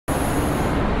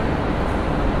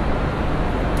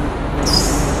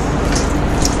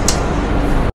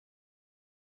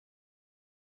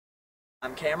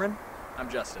I'm Cameron.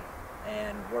 I'm Justin.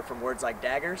 And we're from Words Like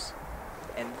Daggers.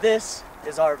 And this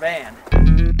is our van.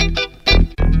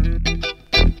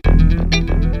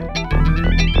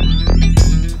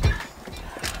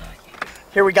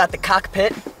 Here we got the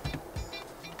cockpit.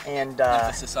 And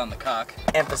emphasis on the cock.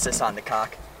 Emphasis on the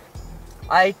cock.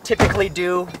 I typically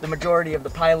do the majority of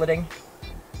the piloting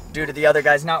due to the other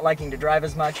guys not liking to drive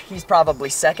as much. He's probably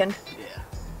second.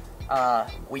 Yeah.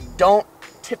 We don't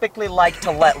typically like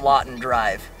to let Lawton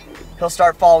drive. He'll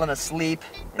start falling asleep.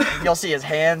 You'll see his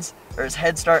hands or his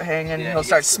head start hanging. Yeah, he'll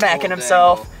start smacking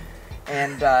himself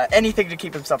and anything to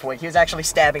keep himself awake. He was actually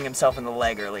stabbing himself in the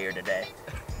leg earlier today.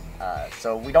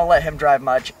 So we don't let him drive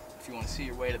much. If you want to see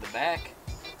your way to the back,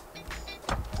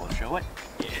 we'll show it.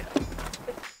 Yeah.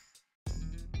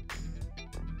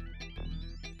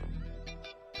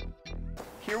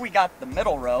 Here we got the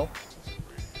middle row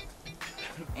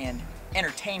and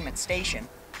entertainment station.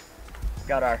 We've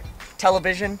got our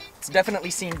television. It's definitely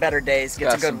seen better days.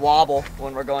 Gets a good wobble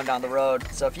when we're going down the road.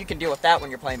 So if you can deal with that when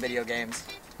you're playing video games,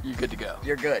 you're good to go.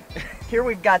 You're good. Here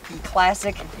we've got the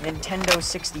classic Nintendo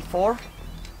 64.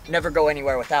 Never go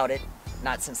anywhere without it.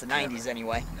 Not since the 90s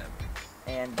anyway. Never.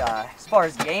 And as far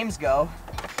as games go,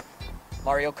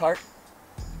 Mario Kart.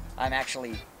 I'm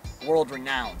actually world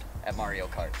renowned at Mario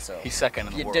Kart. So he's second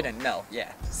in the world. You didn't know,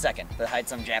 yeah, second. Behind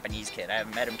some Japanese kid. I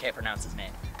haven't met him, can't pronounce his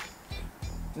name.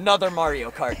 Another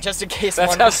Mario Kart, just in case.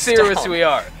 That's how serious we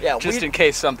are. Yeah, just in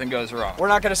case something goes wrong. We're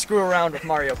not gonna screw around with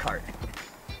Mario Kart.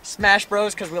 Smash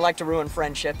Bros, because we like to ruin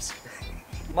friendships.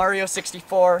 Mario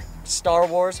 64, Star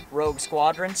Wars, Rogue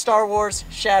Squadron, Star Wars,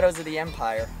 Shadows of the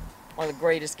Empire. One of the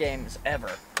greatest games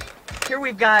ever. Here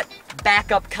we've got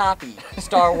backup copy,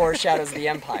 Star Wars, Shadows of the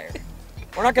Empire.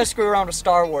 We're not gonna screw around with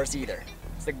Star Wars either.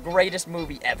 It's the greatest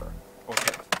movie ever.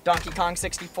 Okay. Donkey Kong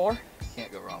 64.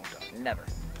 Can't go wrong with Donkey. Never.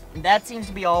 And that seems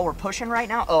to be all we're pushing right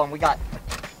now. Oh, and we got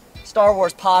Star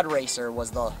Wars Pod Racer was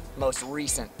the most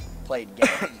recent played game.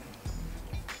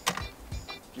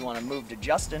 If you want to move to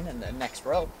Justin in the next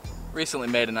row. Recently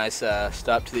made a nice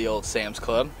stop to the old Sam's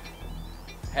Club.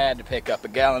 Had to pick up a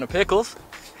gallon of pickles.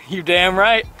 You damn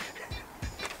right.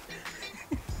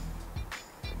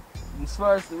 As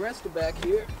far as the rest of back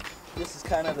here, this is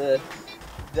kind of the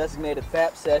designated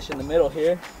FAP sesh in the middle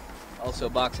here. Also a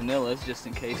box of Nillas, just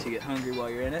in case you get hungry while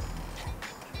you're in it.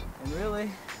 And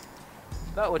really,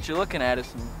 about what you're looking at is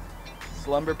some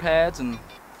slumber pads and a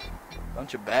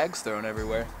bunch of bags thrown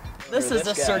everywhere. This is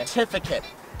a certificate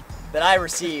that I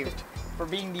received for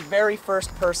being the very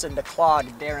first person to clog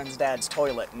Darren's dad's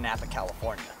toilet in Napa,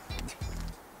 California.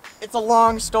 It's a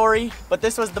long story, but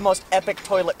this was the most epic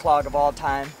toilet clog of all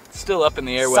time. Still up in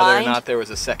the air whether or not there was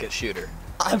a second shooter.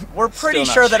 We're pretty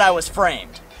sure that I was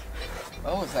framed.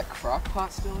 Oh, is that crock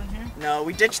pot still in here? No,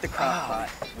 we ditched the crock pot.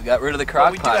 We got rid of the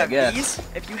crock pot again. These.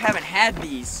 If you haven't had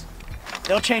these,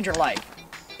 they'll change your life.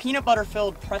 Peanut butter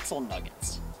filled pretzel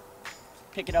nuggets.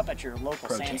 Pick it up at your local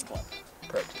Sam's Club.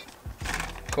 Protein.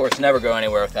 Of course, never go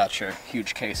anywhere without your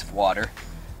huge case of water.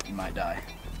 You might die.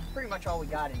 Pretty much all we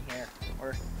got in here.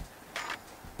 Of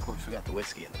course, we got the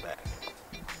whiskey in the back.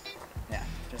 Yeah,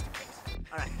 just in case.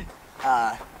 All right.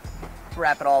 To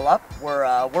wrap it all up,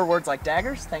 we're Words Like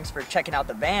Daggers. Thanks for checking out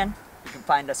the van. You can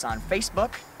find us on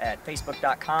Facebook at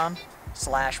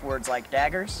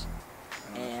facebook.com/wordslikedaggers.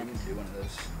 And you can do one of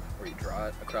those where you draw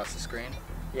it across the screen.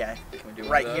 Yeah, can we do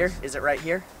right here. Is it right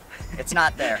here? It's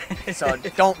not there, so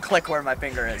don't click where my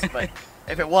finger is. But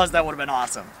if it was, that would have been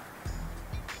awesome.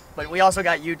 But we also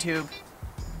got YouTube.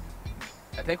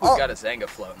 I think we've got a Zanga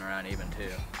floating around even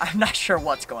too. I'm not sure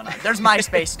what's going on. There's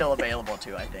MySpace still available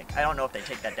too, I think. I don't know if they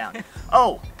take that down.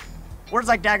 Oh,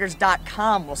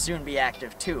 wordslikedaggers.com will soon be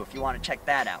active too if you want to check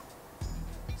that out.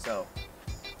 So,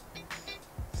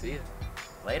 see ya.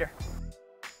 Later.